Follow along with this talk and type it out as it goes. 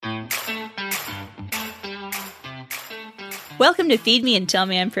Welcome to Feed Me and Tell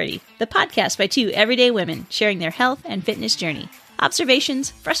Me I'm Pretty, the podcast by two everyday women sharing their health and fitness journey, observations,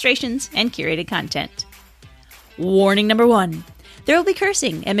 frustrations, and curated content. Warning number 1. There will be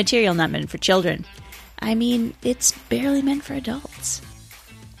cursing and material not meant for children. I mean, it's barely meant for adults.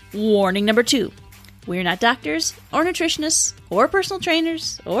 Warning number 2. We're not doctors, or nutritionists, or personal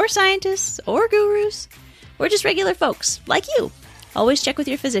trainers, or scientists, or gurus. We're just regular folks, like you. Always check with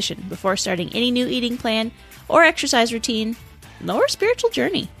your physician before starting any new eating plan, or exercise routine, or spiritual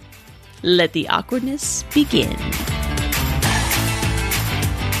journey. Let the awkwardness begin.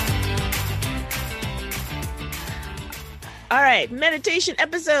 All right, meditation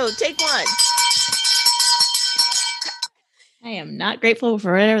episode, take 1. I am not grateful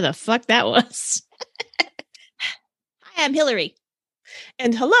for whatever the fuck that was. Hi, I'm Hillary.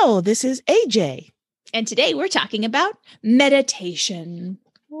 And hello, this is AJ. And today we're talking about meditation.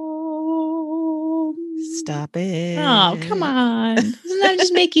 Stop it. Oh, come on. Doesn't that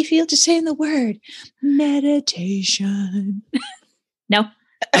just make you feel just saying the word? Meditation. No?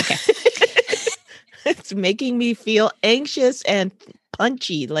 Okay. It's making me feel anxious and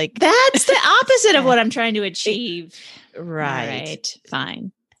punchy. Like that's the opposite of what I'm trying to achieve. Right. All right.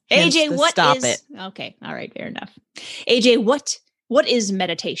 Fine. Hence AJ, what stop is it. Okay. All right. Fair enough. AJ, what is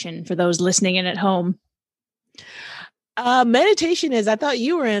meditation for those listening in at home? Meditation is, I thought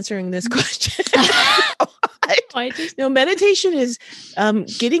you were answering this question. No, meditation is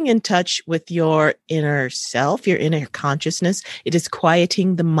getting in touch with your inner self, your inner consciousness. It is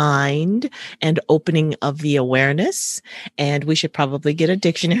quieting the mind and opening of the awareness. And we should probably get a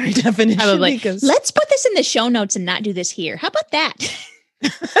dictionary definition. Probably. Because let's put this in the show notes and not do this here. How about that?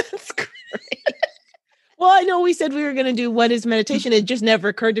 That's great. Well, I know we said we were going to do what is meditation. It just never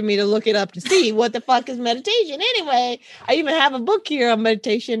occurred to me to look it up to see what the fuck is meditation. Anyway, I even have a book here on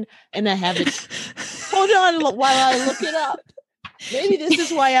meditation and I have it. Hold on while I look it up. Maybe this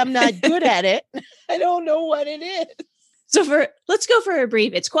is why I'm not good at it. I don't know what it is. So let's go for a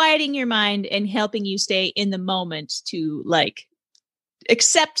brief. It's quieting your mind and helping you stay in the moment to like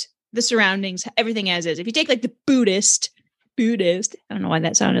accept the surroundings, everything as is. If you take like the Buddhist, I don't know why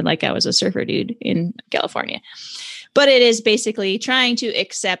that sounded like I was a surfer dude in California, but it is basically trying to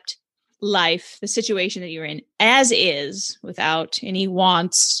accept life, the situation that you're in as is without any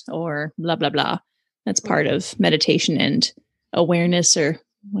wants or blah, blah, blah. That's part of meditation and awareness or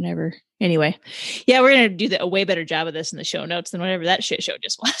whatever. Anyway, yeah, we're going to do a way better job of this in the show notes than whatever that shit show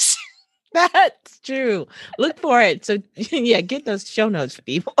just was. That's true. Look for it. So yeah, get those show notes for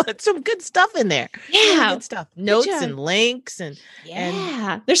people. It's some good stuff in there. Yeah. Really good stuff. Notes and links and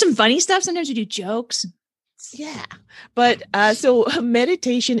there's some funny stuff. Sometimes we do jokes. Yeah. But so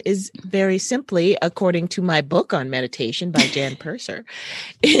meditation is very simply, according to my book on meditation by Jan Purser,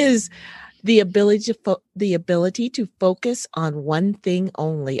 is the ability to focus on one thing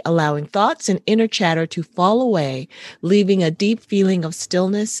only, allowing thoughts and inner chatter to fall away, leaving a deep feeling of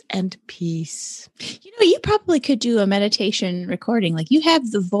stillness and peace. You know, you probably could do a meditation recording. Like you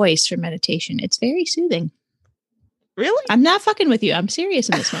have the voice for meditation. It's very soothing. Really? I'm not fucking with you. I'm serious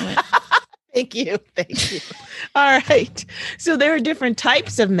in this moment. Thank you. All right. So there are different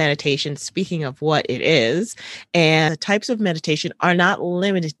types of meditation, speaking of what it is, and the types of meditation are not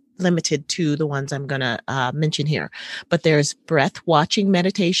limited to the ones I'm going to mention here. But there's breath watching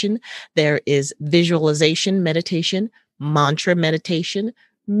meditation. There is visualization meditation, mantra meditation,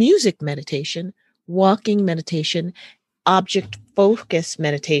 music meditation, walking meditation, object focus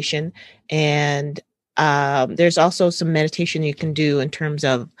meditation. And there's also some meditation you can do in terms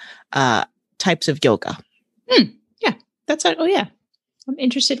of types of yoga. Yeah, that's it. Oh, yeah. I'm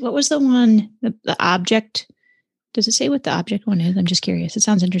interested. What was the one, the object? Does it say what the object one is? I'm just curious. It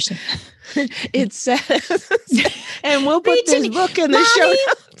sounds interesting. It says, and we'll put this book in the Mommy, show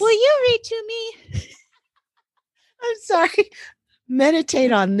notes. Will you read to me? I'm sorry.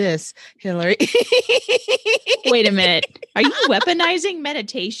 Meditate on this, Hillary. Wait a minute. Are you weaponizing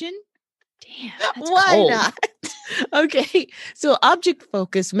meditation? Damn, that's Why cold. not? Okay. So object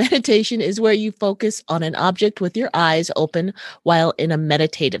focus meditation is where you focus on an object with your eyes open while in a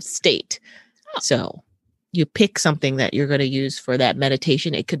meditative state. Oh. So you pick something that you're going to use for that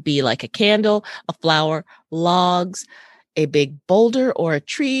meditation. It could be like a candle, a flower, logs, a big boulder, or a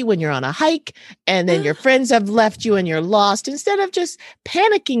tree when you're on a hike, and then your friends have left you and you're lost. Instead of just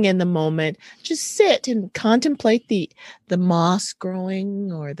panicking in the moment, just sit and contemplate the moss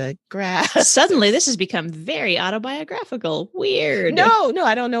growing or the grass. Suddenly, this has become very autobiographical. Weird. No,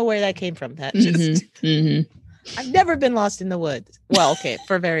 I don't know where that came from. That just I've never been lost in the woods. Well, okay,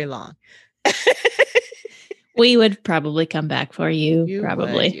 for very long. We would probably come back for you. You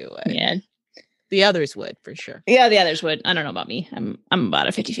probably. would. Yeah. The others would, for sure. Yeah, the others would. I don't know about me. I'm about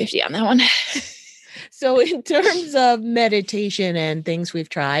a 50-50 on that one. So in terms of meditation and things we've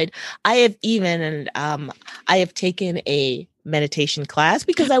tried, I have taken a meditation class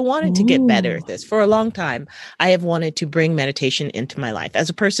because I wanted to get better at this. For a long time, I have wanted to bring meditation into my life. As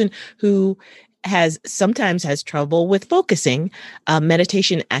a person who sometimes has trouble with focusing,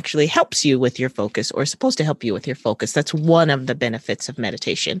 meditation actually helps you with your focus, or is supposed to help you with your focus. That's one of the benefits of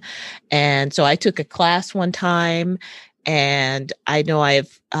meditation. And so I took a class one time, and I know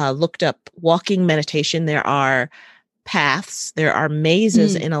I've looked up walking meditation. There are paths, there are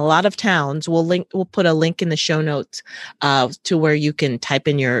mazes in a lot of towns. We'll put a link in the show notes to where you can type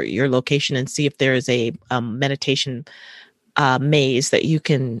in your location and see if there is a meditation maze that you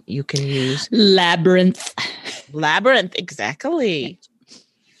can use. Labyrinth, exactly.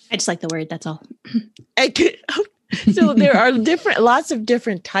 I just like the word, that's all. So there are lots of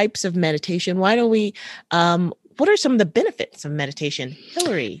different types of meditation. Why don't we what are some of the benefits of meditation,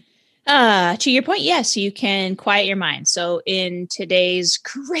 Hillary? To your point, yes, you can quiet your mind. So in today's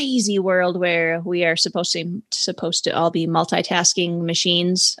crazy world where we are supposed to all be multitasking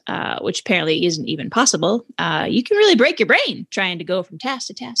machines, which apparently isn't even possible, you can really break your brain trying to go from task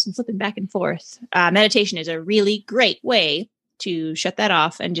to task and flipping back and forth. Meditation is a really great way to shut that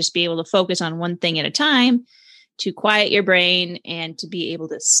off and just be able to focus on one thing at a time, to quiet your brain and to be able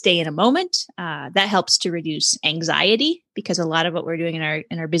to stay in a moment. That helps to reduce anxiety, because a lot of what we're doing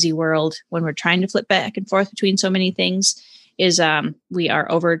in our busy world when we're trying to flip back and forth between so many things is we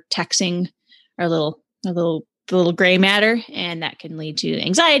are over texting our little gray matter, and that can lead to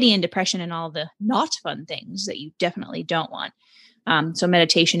anxiety and depression and all the not fun things that you definitely don't want. So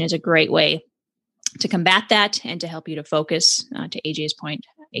meditation is a great way to combat that and to help you to focus. To AJ's point,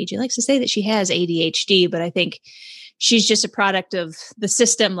 AJ likes to say that she has ADHD, but I think she's just a product of the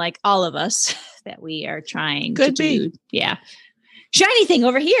system, like all of us, that we are trying to do. Yeah. Shiny thing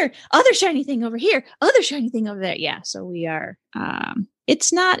over here, other shiny thing over here, other shiny thing over there. Yeah. So we are,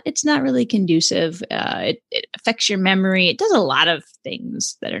 it's not really conducive. It affects your memory. It does a lot of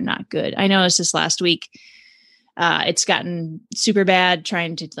things that are not good. I noticed this last week. It's gotten super bad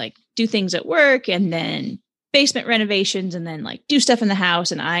trying to like do things at work, and then basement renovations, and then like do stuff in the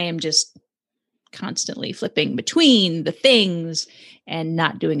house. And I am just constantly flipping between the things and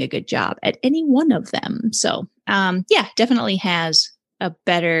not doing a good job at any one of them. So, yeah, definitely has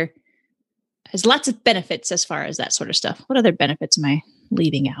lots of benefits as far as that sort of stuff. What other benefits am I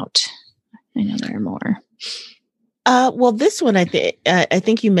leaving out? I know there are more. Well, this one, I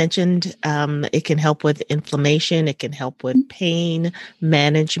think you mentioned, it can help with inflammation. It can help with pain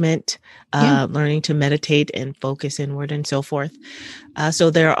management, learning to meditate and focus inward and so forth.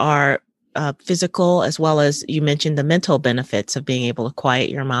 So there are physical, as well as you mentioned the mental benefits of being able to quiet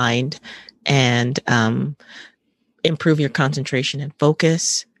your mind and improve your concentration and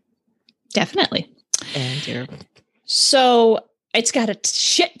focus. Definitely. And so it's got a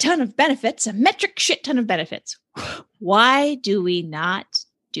shit ton of benefits, a metric shit ton of benefits. Why do we not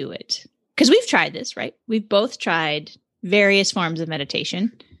do it? Because we've tried this, right? We've both tried various forms of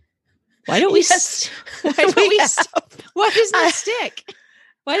meditation. Why don't we? Yes, why doesn't it stick?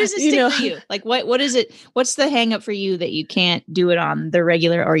 Why does it stick for you? Like, what is it? What's the hang up for you that you can't do it on the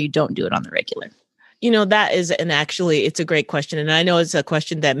regular, or you don't do it on the regular? That is it's a great question. And I know it's a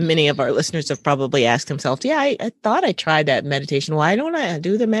question that many of our listeners have probably asked themselves. Yeah, I thought I tried that meditation. Why don't I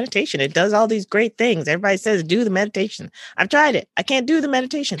do the meditation? It does all these great things. Everybody says, do the meditation. I've tried it. I can't do the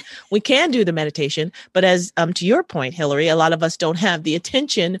meditation. We can do the meditation. But as to your point, Hillary, a lot of us don't have the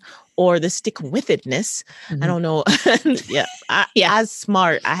attention or the stick-with-itness. Mm-hmm. I don't know. Yeah. I was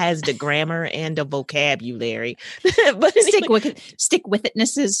smart. I has the grammar and the vocabulary. But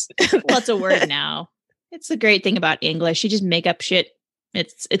stick-with-itness is, well, it's a word now. It's the great thing about English. You just make up shit.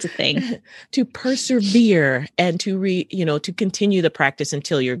 It's a thing. To persevere and to continue the practice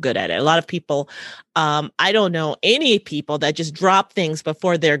until you're good at it. A lot of people, I don't know any people that just drop things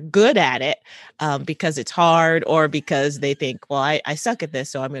before they're good at it because it's hard, or because they think, well, I suck at this,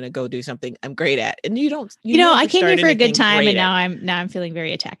 so I'm going to go do something I'm great at. And you don't. I came here for a good time, and now I'm feeling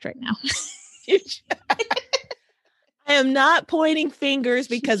very attacked right now. I am not pointing fingers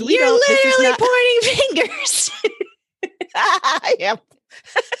because you're literally pointing fingers. I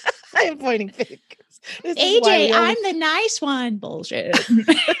am pointing fingers. AJ, I'm the nice one. Bullshit.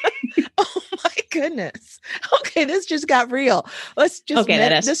 Oh my goodness. Okay, this just got real. Let's just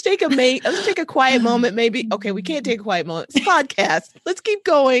let's take a quiet moment. Maybe we can't take a quiet moment. It's a podcast. Let's keep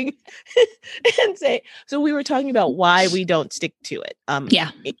going and say. So we were talking about why we don't stick to it.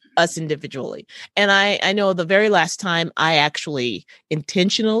 Us individually. And I know the very last time I actually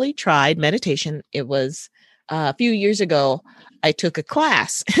intentionally tried meditation, it was a few years ago. I took a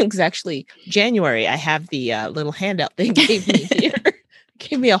class. It was actually January. I have the little handout they gave me here.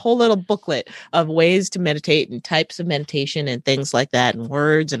 Gave me a whole little booklet of ways to meditate and types of meditation and things like that and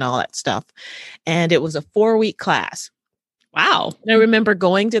words and all that stuff. And it was a 4-week class. Wow. And I remember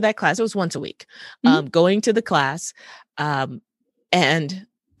going to that class. It was once a week, going to the class. And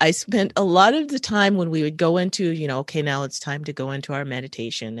I spent a lot of the time when we would go into, okay, now it's time to go into our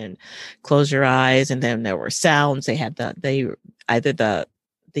meditation and close your eyes. And then there were sounds. They had the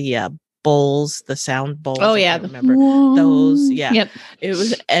bowls, the sound bowls. Oh yeah. I remember those. Yeah. Yep. It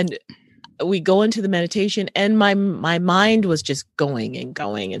was, and we go into the meditation and my mind was just going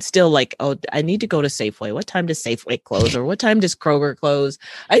and still like, oh, I need to go to Safeway. What time does Safeway close? Or what time does Kroger close?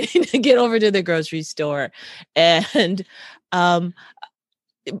 I need to get over to the grocery store. And,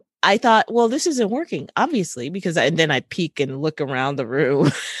 I thought, well, this isn't working, obviously, because then I peek and look around the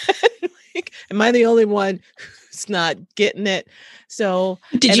room. Like, am I the only one who's not getting it? So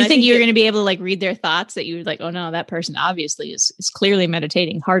did you think you were going to be able to like read their thoughts, that you were like, oh no, that person obviously is clearly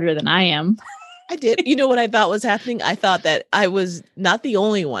meditating harder than I am? I did. You know what I thought was happening? I thought that I was not the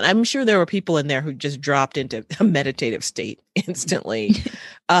only one. I'm sure there were people in there who just dropped into a meditative state instantly.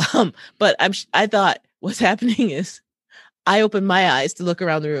 But I thought what's happening is I opened my eyes to look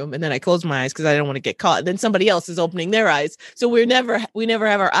around the room, and then I closed my eyes because I don't want to get caught. And then somebody else is opening their eyes, so we never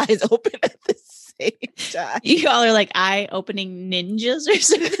have our eyes open at the same time. You all are like eye opening ninjas or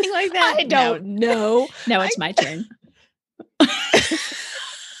something like that. I don't know. No, it's my turn.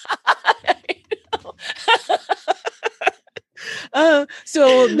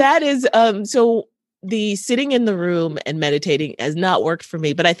 So that is so. The sitting in the room and meditating has not worked for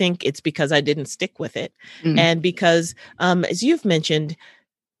me, but I think it's because I didn't stick with it. And because, as you've mentioned,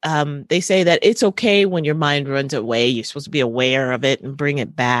 they say that it's okay when your mind runs away. You're supposed to be aware of it and bring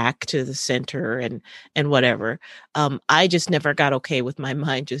it back to the center and whatever. I just never got okay with my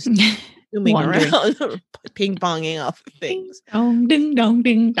mind just zooming around, ping-ponging off of things. Dong, ding, dong,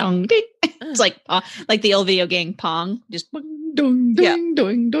 ding, dong, ding. It's like the old video game Pong, just dong, ding,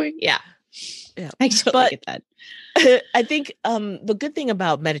 dong, dong. Yeah. Yeah, I totally get that. I think the good thing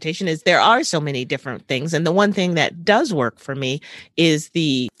about meditation is there are so many different things. And the one thing that does work for me is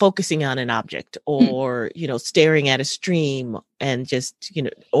the focusing on an object or, staring at a stream and just,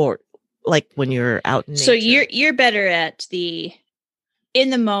 or like when you're out in nature. So you're better at in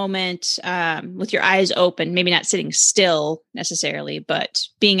the moment with your eyes open, maybe not sitting still necessarily, but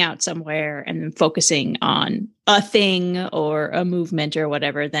being out somewhere and then focusing on a thing or a movement or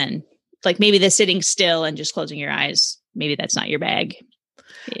whatever, then like maybe the sitting still and just closing your eyes, maybe that's not your bag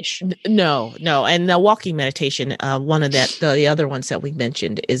ish. No. And the walking meditation, one of the other ones that we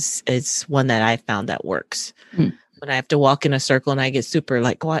mentioned is one that I found that works. When I have to walk in a circle and I get super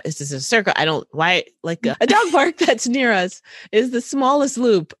like, what is this, a circle? Why like a dog park that's near us is the smallest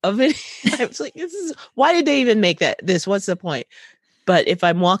loop of it. I was like, why did they even make this? What's the point? But if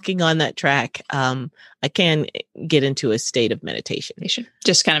I'm walking on that track, I can get into a state of meditation.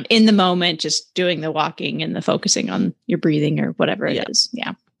 Just kind of in the moment, just doing the walking and the focusing on your breathing or whatever it is.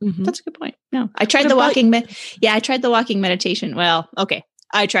 Yeah, That's a good point. No, I tried the walking. I tried the walking meditation. Well, okay.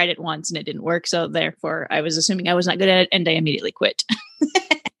 I tried it once and it didn't work. So therefore I was assuming I was not good at it and I immediately quit,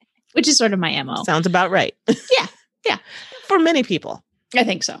 which is sort of my MO. Sounds about right. Yeah. For many people. I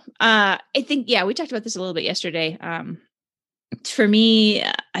think so. I think, we talked about this a little bit yesterday. For me,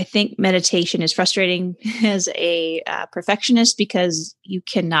 I think meditation is frustrating as a perfectionist because you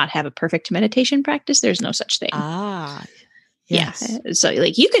cannot have a perfect meditation practice. There's no such thing. Yes. Yeah. So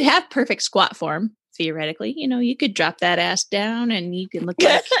like you could have perfect squat form, theoretically. You could drop that ass down and you can look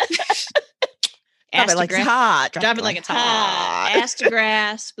like drop it like it's hot. Drop it like it's hot. Ass to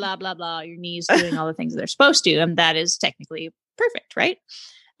grass, blah, blah, blah. Your knees doing all the things that they're supposed to. And that is technically perfect, right?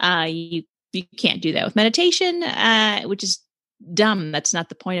 You can't do that with meditation, which is dumb. That's not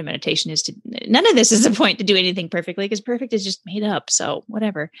the point of meditation. None of this is the point to do anything perfectly because perfect is just made up. So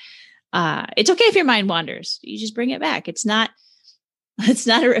whatever. It's okay if your mind wanders. You just bring it back. It's not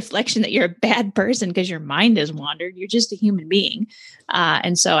a reflection that you're a bad person because your mind has wandered. You're just a human being.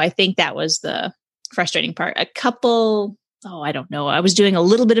 And so I think that was the frustrating part. I don't know. I was doing a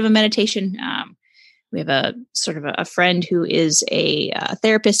little bit of a meditation. We have a sort of a friend who is a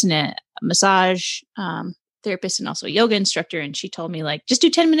therapist and a massage therapist and also a yoga instructor. And she told me like, just do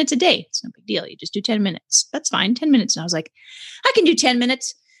 10 minutes a day. It's no big deal. You just do 10 minutes. That's fine. 10 minutes. And I was like, I can do 10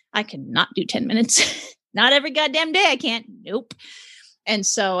 minutes. I cannot do 10 minutes. Not every goddamn day. I can't. Nope. And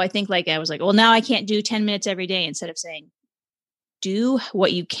so I think like, I was like, well, now I can't do 10 minutes every day, instead of saying, do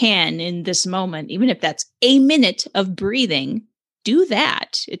what you can in this moment. Even if that's a minute of breathing, do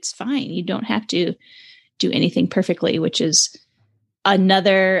that. It's fine. You don't have to do anything perfectly, which is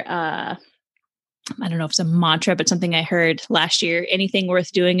another, I don't know if it's a mantra, but something I heard last year. Anything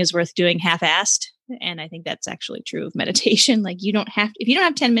worth doing is worth doing half-assed. And I think that's actually true of meditation. Like you don't have, if you don't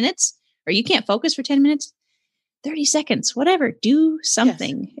have 10 minutes or you can't focus for 10 minutes, 30 seconds, whatever, do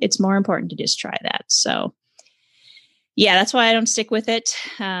something. Yes. It's more important to just try that. So yeah, that's why I don't stick with it.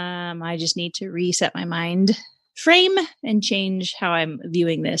 I just need to reset my mind frame and change how I'm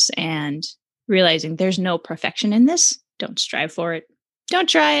viewing this and realizing there's no perfection in this. Don't strive for it. Don't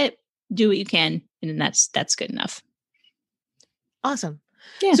try it. Do what you can. And then that's good enough. Awesome.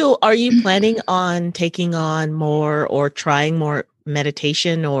 Yeah. So are you planning on taking on more or trying more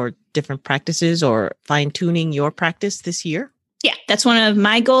meditation or different practices or fine tuning your practice this year? Yeah, that's one of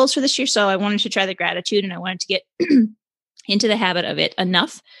my goals for this year. So I wanted to try the gratitude, and I wanted to get into the habit of it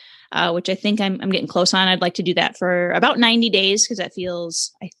enough, which I think I'm getting close on. I'd like to do that for about 90 days because that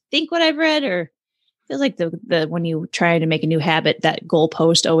feels, I think what I've read, or feels like the when you try to make a new habit, that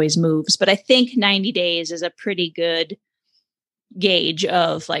goalpost always moves. But I think 90 days is a pretty good gauge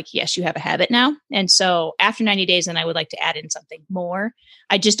of like, yes, you have a habit now. And so after 90 days, then I would like to add in something more.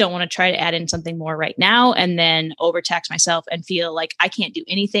 I just don't want to try to add in something more right now and then overtax myself and feel like I can't do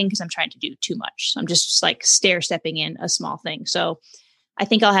anything because I'm trying to do too much. So I'm just like stair stepping in a small thing. So I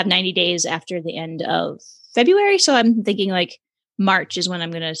think I'll have 90 days after the end of February. So I'm thinking like March is when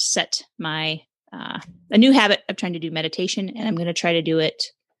I'm going to set my a new habit of trying to do meditation, and I'm going to try to do it.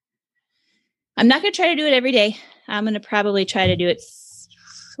 I'm not going to try to do it every day. I'm going to probably try to do it,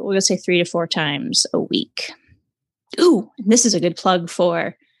 we're going to say 3 to 4 times a week. Ooh, and this is a good plug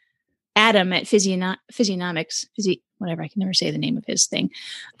for Adam at Physionomics, whatever, I can never say the name of his thing,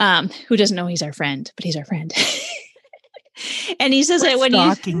 who doesn't know he's our friend, but he's our friend. And he says that when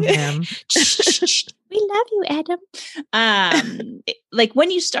stalking him. We love you, Adam. Like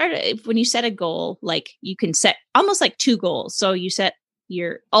when you set a goal, like you can set almost like 2 goals. So you set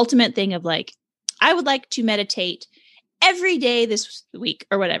your ultimate thing of like, I would like to meditate every day this week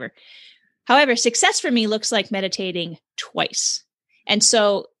or whatever. However, success for me looks like meditating twice. And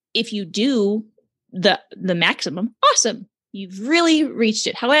so if you do the maximum, awesome. You've really reached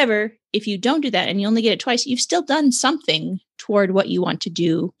it. However, if you don't do that and you only get it twice, you've still done something toward what you want to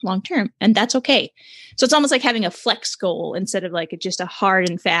do long term. And that's okay. So it's almost like having a flex goal instead of like just a hard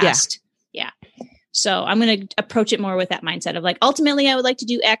and fast. Yeah. So I'm going to approach it more with that mindset of like, ultimately, I would like to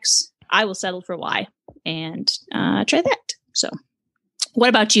do X. I will settle for Y and try that. So what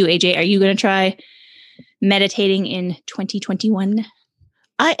about you, AJ? Are you going to try meditating in 2021?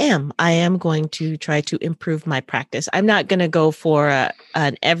 I am going to try to improve my practice. I'm not going to go for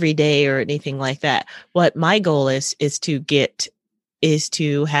an everyday or anything like that. What my goal is to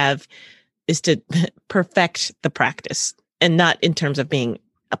perfect the practice, and not in terms of being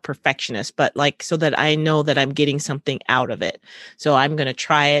a perfectionist, but like so that I know that I'm getting something out of it. So I'm going to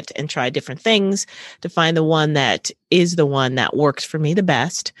try it and try different things to find the one that is the one that works for me the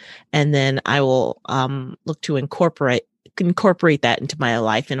best. And then I will look to incorporate that into my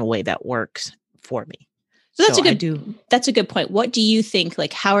life in a way that works for me. So that's a good point. What do you think,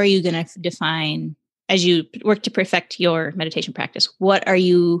 like, how are you going to define as you work to perfect your meditation practice? What are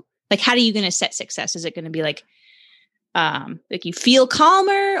you like, how are you going to set success? Is it going to be like you feel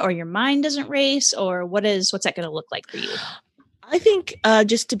calmer or your mind doesn't race, or what's that going to look like for you? I think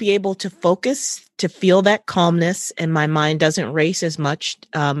just to be able to focus, to feel that calmness and my mind doesn't race as much.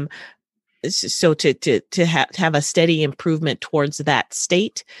 So to have a steady improvement towards that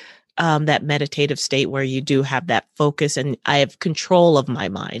state, that meditative state where you do have that focus and I have control of my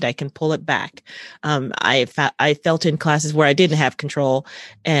mind. I can pull it back. I felt in classes where I didn't have control,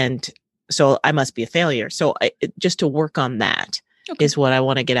 and so I must be a failure. So just to work on that is what I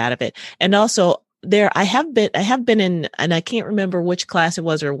want to get out of it. And also I have been in, and I can't remember which class it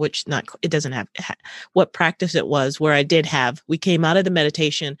was or it doesn't have what practice it was where we came out of the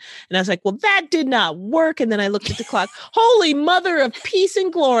meditation and I was like, well, that did not work. And then I looked at the clock. Holy mother of peace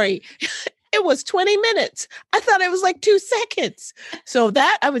and glory. It was 20 minutes. I thought it was like 2 seconds. So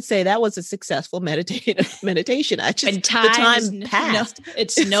that I would say that was a successful meditation. The time passed.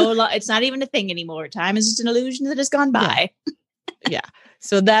 It's not even a thing anymore. Time is just an illusion that has gone by. Yeah.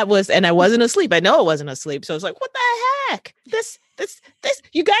 So that was, and I wasn't asleep. I know I wasn't asleep. So I was like, what the heck? This,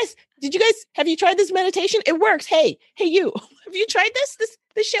 you guys, Did you guys, have you tried this meditation? It works. Hey, you, have you tried this?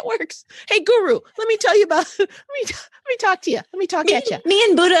 This shit works. Hey, guru, let me tell you about, let me talk to you. Let me talk at you. Me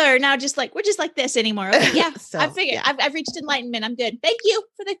and Buddha are now just like, we're just like this anymore. Okay, yeah. So, I figured yeah. I've reached enlightenment. I'm good. Thank you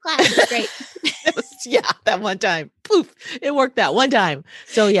for the class. It's great. That one time. Poof. It worked that one time.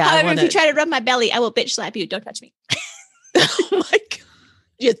 So yeah. However, if you try to rub my belly, I will bitch slap you. Don't touch me. Oh my God.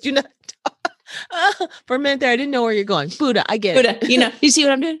 Yes, do not. For a minute there, I didn't know where you're going. Buddha, I get it. Buddha, you see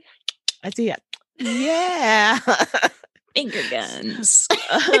what I'm doing? I see it. Yeah. Finger guns.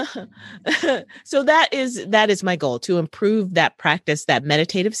 So that is my goal, to improve that practice, that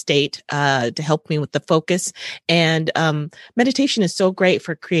meditative state, to help me with the focus. And meditation is so great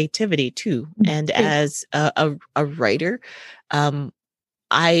for creativity too. And as a writer,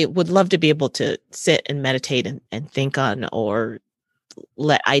 I would love to be able to sit and meditate and think on, or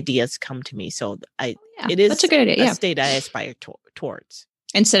let ideas come to me. So it is that's a good idea. A state I aspire towards.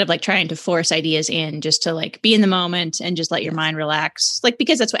 Instead of like trying to force ideas in, just to like be in the moment and just let your mind relax. Like,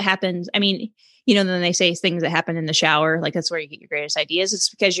 because that's what happens. I mean, then they say things that happen in the shower, like that's where you get your greatest ideas. It's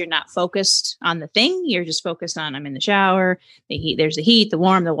because you're not focused on the thing. You're just focused on, I'm in the shower, there's the heat, the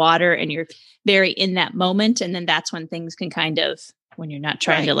warm, the water, and you're very in that moment. And then that's when things can kind of, when you're not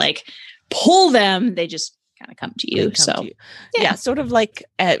trying to like pull them, they just kind of come to you. Yeah, sort of like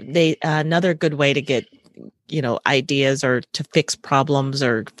another good way to get ideas or to fix problems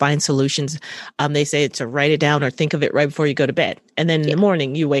or find solutions. They say it's to write it down or think of it right before you go to bed. And then in the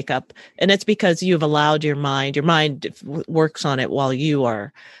morning you wake up, and it's because you've allowed your mind works on it while you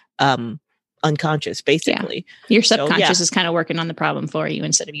are unconscious, basically. Yeah. Your subconscious is kind of working on the problem for you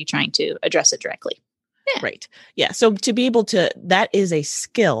instead of you trying to address it directly. Yeah. Right. Yeah. So to be able to, that is a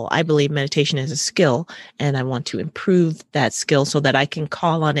skill. I believe meditation is a skill, and I want to improve that skill so that I can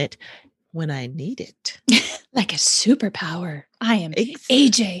call on it when I need it. Like a superpower. I am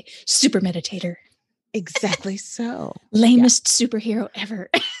AJ, super meditator. Exactly so. Lamest superhero ever.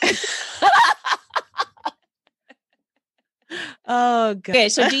 Oh, God. Okay.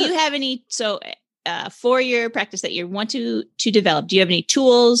 So do you have any, for your practice that you want to develop, do you have any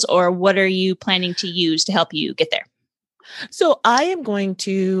tools, or what are you planning to use to help you get there? So I am going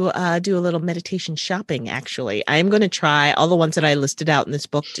to do a little meditation shopping. Actually, I'm going to try all the ones that I listed out in this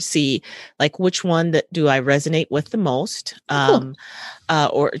book to see like which one that do I resonate with the most,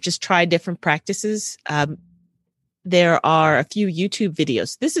 or just try different practices. There are a few YouTube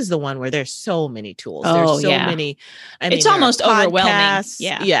videos. This is the one where there's so many tools. There's so many. It's almost overwhelming.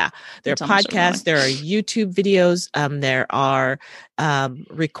 Yeah. There are podcasts. There are YouTube videos. There are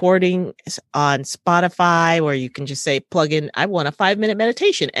recordings on Spotify where you can just say, plug in, I want a 5-minute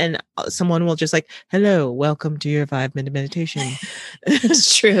meditation. And someone will just like, hello, welcome to your 5-minute meditation.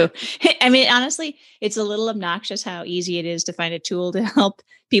 It's true. I mean, honestly, it's a little obnoxious how easy it is to find a tool to help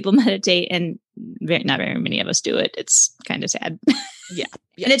people meditate, and not very many of us do it. It's kind of sad. Yeah.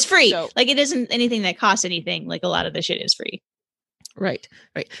 And it's free. So, like, it isn't anything that costs anything. Like, a lot of the shit is free. Right.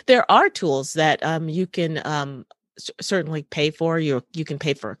 There are tools that you can certainly pay for. You can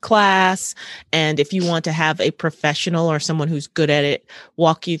pay for a class, and if you want to have a professional or someone who's good at it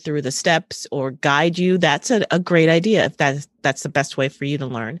walk you through the steps or guide you, that's a great idea if that's the best way for you to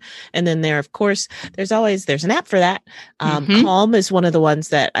learn. And then of course, there's an app for that. Calm is one of the ones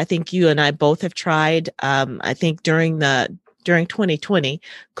that I think you and I both have tried. I think during 2020,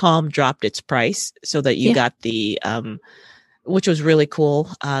 Calm dropped its price so that you got the which was really cool.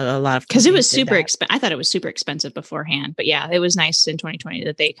 A lot of, because it was super expensive. I thought it was super expensive beforehand, but yeah, it was nice in 2020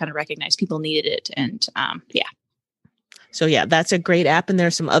 that they kind of recognized people needed it. And so yeah, that's a great app. And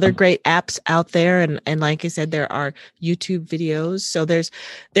there's some other great apps out there. And like I said, there are YouTube videos. So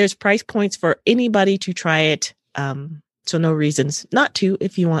there's price points for anybody to try it. So no reasons not to,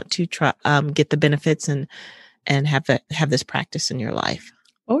 if you want to try, get the benefits and have this practice in your life.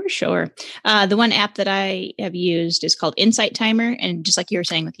 For sure. The one app that I have used is called Insight Timer. And just like you were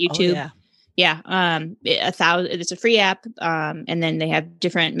saying with YouTube, it's a free app. And then they have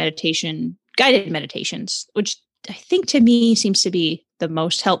different guided meditations, which I think to me seems to be the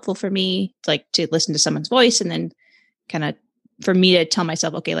most helpful for me, like to listen to someone's voice and then kind of for me to tell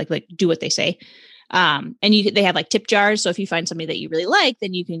myself, okay, like do what they say. And they have like tip jars. So if you find somebody that you really like,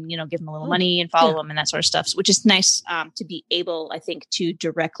 then you can, give them a little money and follow them and that sort of stuff, which is nice to be able, I think, to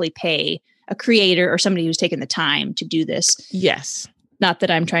directly pay a creator or somebody who's taken the time to do this. Yes. Not that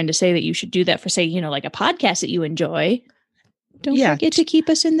I'm trying to say that you should do that for, say, like a podcast that you enjoy. Don't forget to keep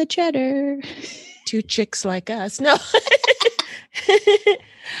us in the cheddar. 2 chicks like us. No.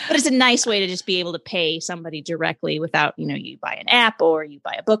 But it's a nice way to just be able to pay somebody directly without, you buy an app or you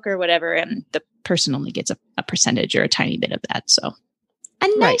buy a book or whatever, and the person only gets a percentage or a tiny bit of that. So a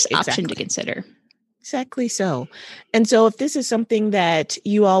nice Right, option to exactly. consider. Exactly so. And so if this is something that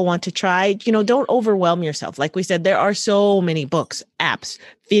you all want to try, don't overwhelm yourself. Like we said, there are so many books, apps,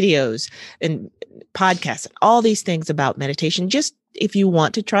 videos, and podcasts, and all these things about meditation. Just if you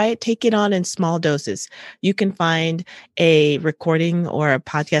want to try it, take it on in small doses. You can find a recording or a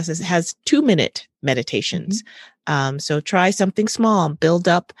podcast that has 2-minute meditations. So try something small, build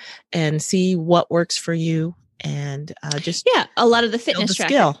up and see what works for you. And just a lot of the build fitness the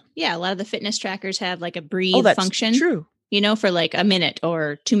trackers. skill. Yeah, a lot of the fitness trackers have like a Oh, breathe that's function, true. for like a minute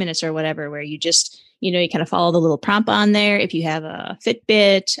or 2 minutes or whatever, where you just, you kind of follow the little prompt on there. If you have a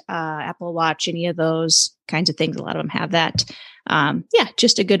Fitbit, Apple Watch, any of those kinds of things, a lot of them have that.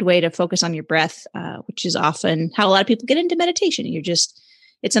 Just a good way to focus on your breath, which is often how a lot of people get into meditation. It's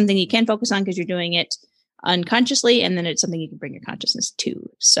something you can focus on because you're doing it unconsciously, and then it's something you can bring your consciousness to.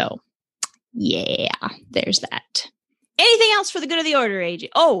 So yeah, there's that. Anything else for the good of the order,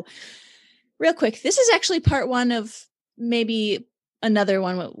 AJ? Oh, real quick. This is actually part one of maybe another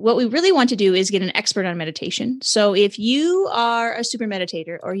one. What we really want to do is get an expert on meditation. So if you are a super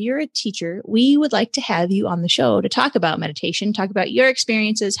meditator or you're a teacher, we would like to have you on the show to talk about meditation, talk about your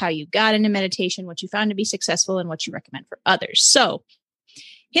experiences, how you got into meditation, what you found to be successful, and what you recommend for others. So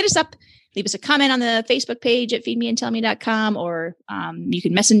hit us up. Leave us a comment on the Facebook page at feedmeandtellme.com, or you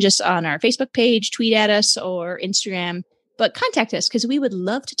can message us on our Facebook page, tweet at us, or Instagram. But contact us because we would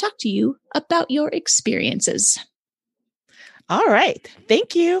love to talk to you about your experiences. All right.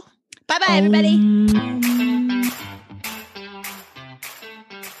 Thank you. Bye-bye, everybody.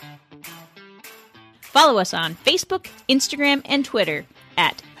 Follow us on Facebook, Instagram, and Twitter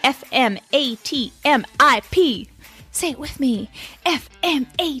at FMATMIP. Say it with me. FMATMIP.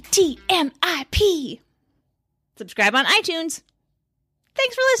 Subscribe on iTunes.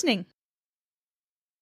 Thanks for listening.